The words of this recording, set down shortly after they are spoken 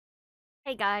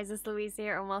Hey guys, it's Louise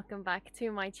here and welcome back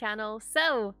to my channel.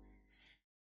 So,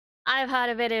 I've had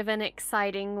a bit of an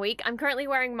exciting week. I'm currently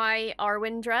wearing my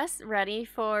Arwen dress ready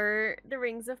for the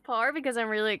Rings of Power because I'm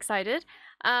really excited.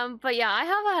 But yeah, I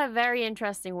have had a very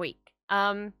interesting week.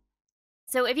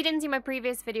 So if you didn't see my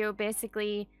previous video,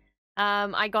 basically,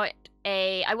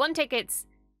 I won tickets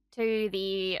to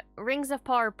the Rings of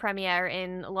Power premiere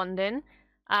in London.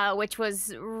 Which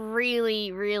was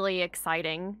really, really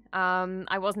exciting.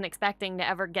 I wasn't expecting to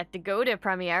ever get to go to a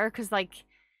premiere because, like,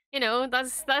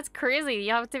 that's crazy.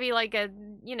 You have to be like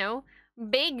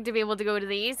big to be able to go to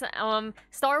these.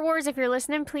 Star Wars, if you're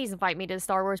listening, please invite me to the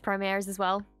Star Wars premieres as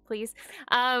well, please.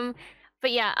 But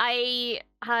yeah, I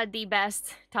had the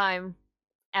best time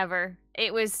ever.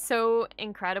 It was so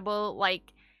incredible.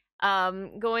 Like,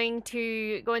 going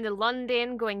to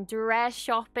London, going dress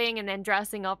shopping, and then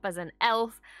dressing up as an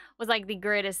elf was like the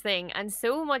greatest thing. And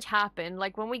so much happened.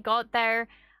 Like when we got there,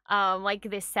 like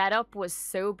the setup was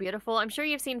so beautiful. I'm sure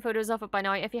you've seen photos of it by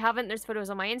now. If you haven't, there's photos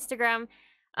on my Instagram.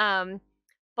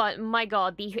 But my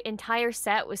god, the entire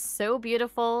set was so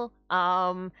beautiful.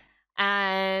 And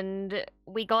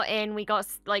we got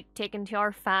like taken to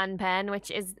our fan pen,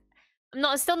 which is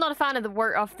still not a fan of the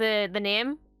word of the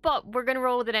name, but we're gonna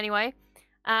roll with it anyway.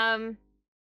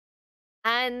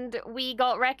 And we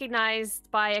got recognized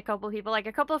by a couple of people. Like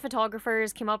a couple of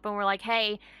photographers came up and were like,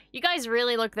 "Hey, you guys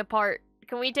really look the part.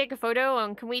 Can we take a photo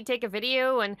and can we take a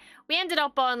video?" And we ended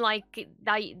up on like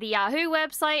the Yahoo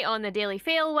website, on the Daily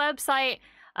Fail website.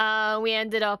 We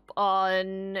ended up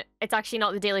on, it's actually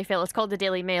not the Daily Fail, it's called the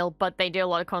Daily Mail, but they do a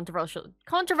lot of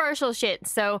controversial shit,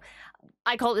 so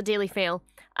I call it the Daily Fail.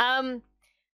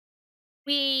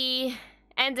 We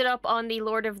ended up on the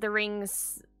Lord of the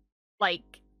Rings,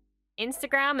 like,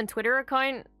 Instagram and Twitter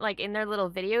account, like, in their little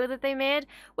video that they made,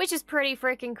 which is pretty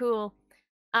freaking cool.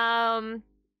 And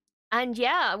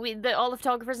yeah, all the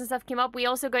photographers and stuff came up. We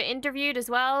also got interviewed as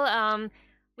well.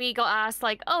 We got asked,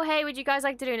 like, "Oh, hey, would you guys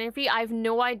like to do an interview?" I have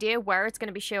no idea where it's going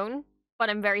to be shown, but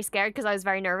I'm very scared because I was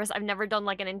very nervous. I've never done,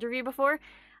 like, an interview before.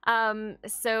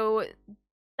 So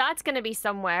that's going to be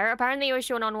somewhere. Apparently it was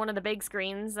shown on one of the big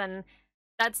screens, and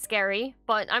that's scary,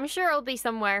 but I'm sure it'll be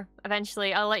somewhere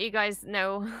eventually. I'll let you guys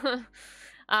know.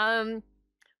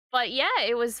 But yeah,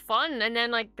 it was fun. And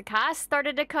then, like, the cast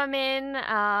started to come in,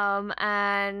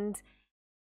 and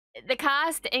the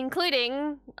cast,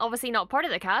 including, obviously not part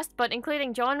of the cast, but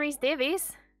including John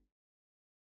Rhys-Davies,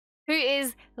 who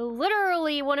is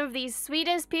literally one of the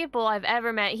sweetest people I've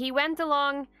ever met. He went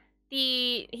along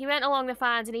the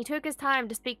fans and he took his time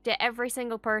to speak to every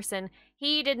single person.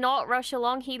 He did not rush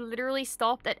along. He literally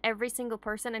stopped at every single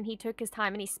person and he took his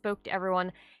time and he spoke to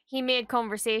everyone. He made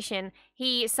conversation.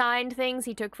 He signed things.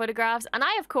 He took photographs. And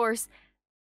I, of course,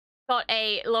 got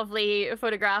a lovely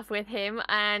photograph with him,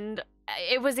 and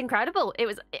it was incredible. It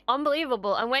was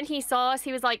unbelievable. And when he saw us,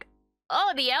 he was like,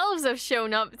 "Oh, the elves have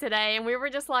shown up today." And we were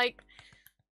just like,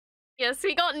 yes,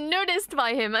 we got noticed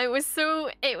by him. It was so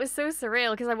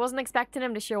surreal because I wasn't expecting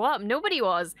him to show up. Nobody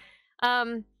was.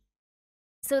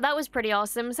 So that was pretty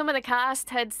awesome. Some of the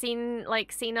cast had seen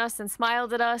us and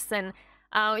smiled at us, and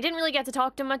we didn't really get to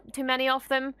talk to many of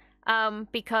them.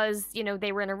 Because, you know,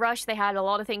 they were in a rush. They had a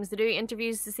lot of things to do,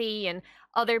 interviews to see, and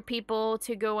other people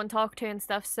to go and talk to and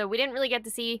stuff. So we didn't really get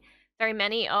to see very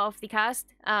many of the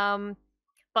cast.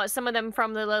 But some of them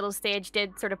from the little stage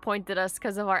did sort of point at us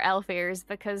because of our elf ears,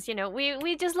 because, you know,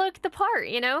 we just looked the part,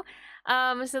 you know?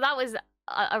 So that was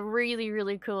a really,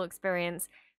 really cool experience.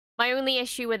 My only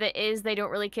issue with it is they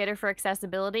don't really cater for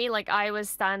accessibility. Like, we were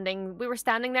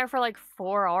standing there for like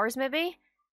 4 hours maybe.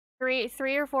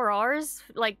 3 or 4 hours,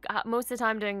 like, most of the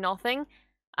time doing nothing.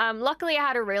 Luckily I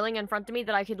had a railing in front of me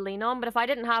that I could lean on, but if I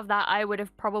didn't have that, I would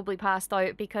have probably passed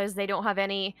out because they don't have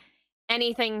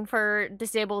anything for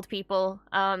disabled people.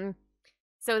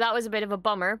 So that was a bit of a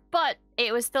bummer, but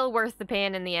it was still worth the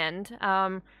pain in the end.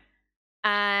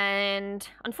 And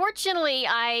unfortunately,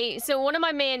 so one of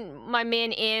my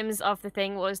main aims of the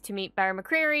thing was to meet Barry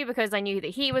McCreary because I knew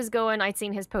that he was going. I'd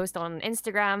seen his post on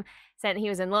Instagram saying he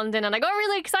was in London, and I got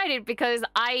really excited because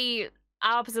I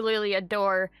absolutely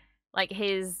adore, like,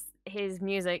 his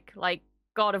music. Like,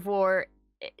 God of War,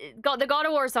 the God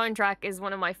of War soundtrack is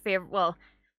one of my favorite, well,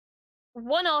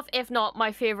 one of, if not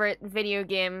my favorite video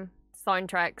game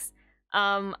soundtracks.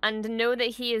 And to know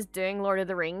that he is doing Lord of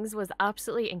the Rings was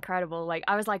absolutely incredible. Like,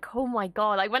 I was like, oh my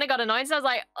god. Like, when it got announced, I was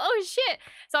like, oh shit.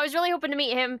 So I was really hoping to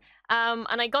meet him.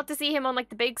 And I got to see him on, like,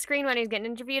 the big screen when he was getting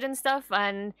interviewed and stuff.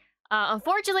 And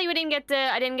unfortunately, I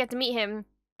didn't get to meet him.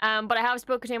 But I have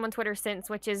spoken to him on Twitter since,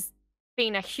 which has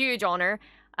been a huge honor.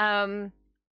 And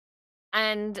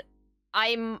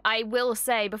I will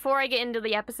say, before I get into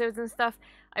the episodes and stuff,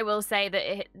 I will say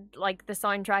that like the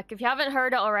soundtrack, if you haven't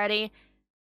heard it already,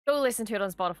 go listen to it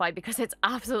on Spotify because it's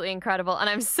absolutely incredible. And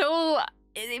I'm so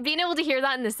being able to hear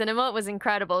that in the cinema was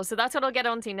incredible. So that's what I'll get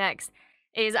onto next.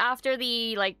 Is after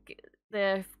the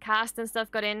cast and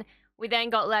stuff got in, we then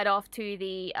got led off to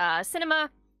the cinema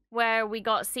where we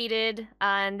got seated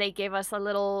and they gave us a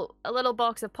little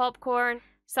box of popcorn,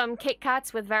 some Kit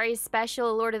Kats with very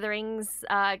special Lord of the Rings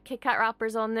Kit Kat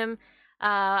wrappers on them,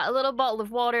 a little bottle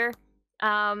of water.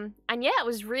 And yeah, it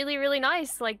was really, really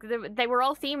nice. Like they were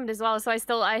all themed as well, so I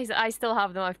still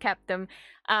have them. I've kept them.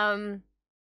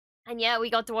 And yeah, we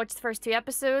got to watch the first 2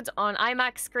 episodes on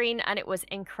IMAX screen, and it was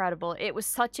incredible. It was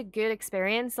such a good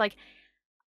experience. Like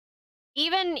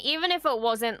even if it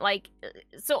wasn't like,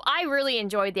 so I really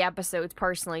enjoyed the episodes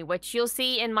personally, which you'll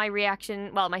see in my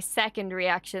reaction, well, my second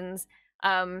reactions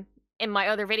in my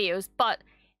other videos, but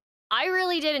I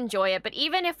really did enjoy it. But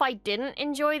even if I didn't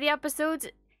enjoy the episodes,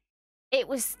 it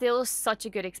was still such a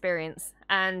good experience,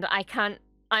 and I can't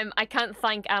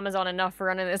thank Amazon enough for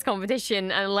running this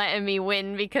competition and letting me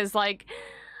win, because like,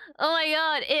 oh my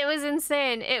god, it was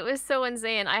insane. It was so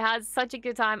insane. I had such a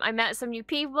good time. I met some new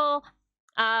people.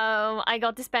 I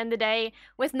got to spend the day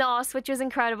with Nos, which was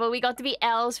incredible. We got to be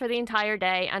elves for the entire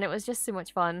day, and it was just so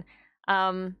much fun.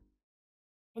 And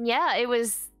yeah, it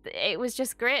was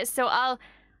just great. So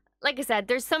like I said,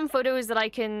 there's some photos that I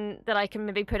can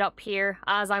maybe put up here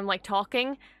as I'm like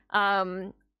talking.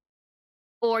 Or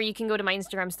you can go to my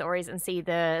Instagram stories and see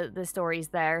the stories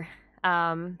there.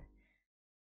 Yeah,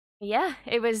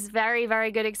 it was very,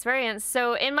 very good experience.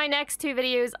 So in my next 2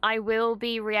 videos, I will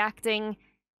be reacting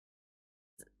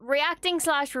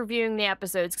 / reviewing the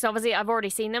episodes, because obviously I've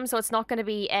already seen them, so it's not going to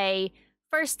be a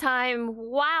first time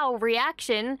wow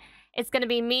reaction. It's going to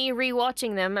be me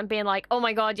rewatching them and being like, oh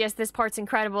my god, yes, this part's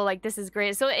incredible, like this is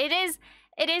great. So it is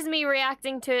me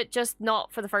reacting to it, just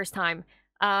not for the first time.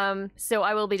 So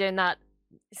I will be doing that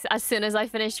as soon as I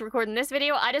finish recording this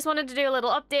video. I just wanted to do a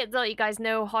little update to let you guys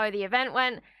know how the event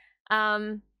went.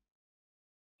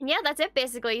 Yeah, that's it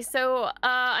basically. So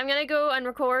I'm gonna go and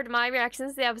record my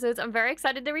reactions to the episodes. I'm very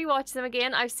excited to rewatch them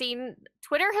again. I've seen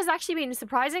Twitter has actually been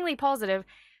surprisingly positive.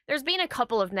 There's been a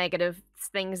couple of negative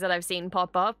things that I've seen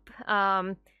pop up.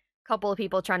 Couple of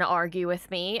people trying to argue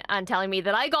with me and telling me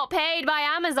that I got paid by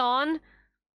Amazon.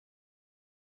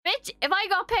 Bitch, if I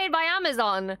got paid by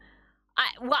Amazon,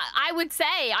 I would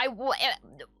say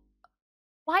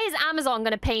why is Amazon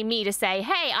gonna pay me to say,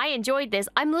 hey, I enjoyed this?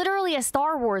 I'm literally a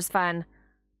Star Wars fan.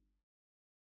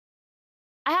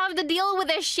 I have to deal with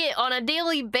this shit on a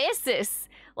daily basis.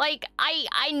 Like,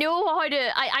 I know how to...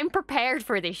 I'm prepared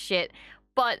for this shit.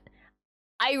 But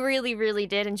I really, really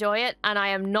did enjoy it. And I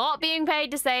am not being paid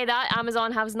to say that.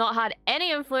 Amazon has not had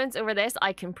any influence over this.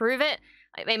 I can prove it.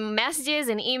 In messages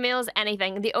and emails,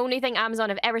 anything. The only thing Amazon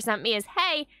have ever sent me is,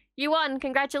 hey, you won,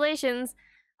 congratulations.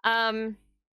 And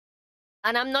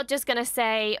I'm not just gonna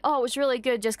say, oh, it was really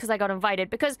good just because I got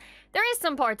invited. Because there is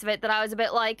some parts of it that I was a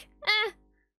bit like, eh.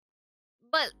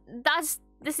 But that's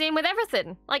the same with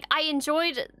everything. Like, I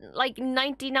enjoyed, like,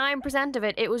 99% of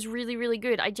it. It was really, really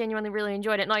good. I genuinely really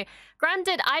enjoyed it. Now,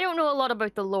 granted, I don't know a lot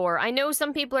about the lore. I know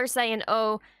some people are saying,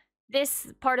 oh,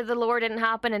 this part of the lore didn't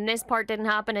happen, and this part didn't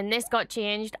happen, and this got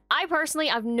changed. I personally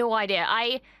have no idea.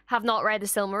 I have not read the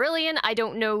Silmarillion. I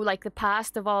don't know, like, the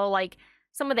past of all, like,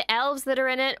 some of the elves that are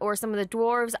in it, or some of the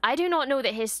dwarves. I do not know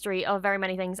the history of very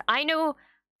many things. I know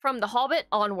from The Hobbit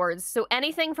onwards, so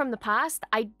anything from the past,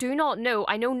 I do not know.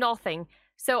 I know nothing.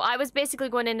 So I was basically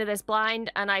going into this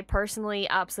blind, and I personally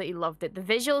absolutely loved it. The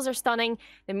visuals are stunning,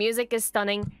 the music is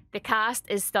stunning, the cast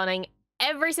is stunning.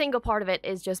 Every single part of it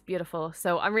is just beautiful.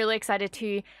 So I'm really excited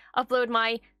to upload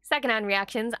my secondhand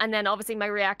reactions, and then obviously my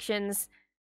reactions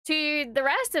to the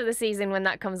rest of the season when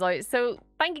that comes out. So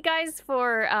thank you guys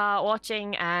for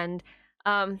watching, and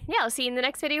yeah, I'll see you in the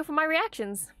next video for my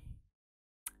reactions.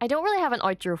 I don't really have an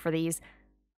outro for these.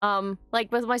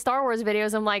 Like with my Star Wars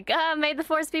videos, I'm like, may the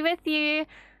Force be with you.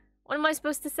 What am I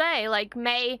supposed to say? Like,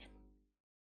 may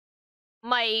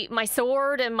my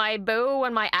sword and my bow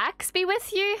and my axe be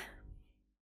with you?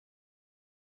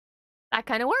 That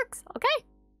kind of works. Okay.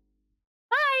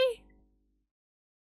 Bye.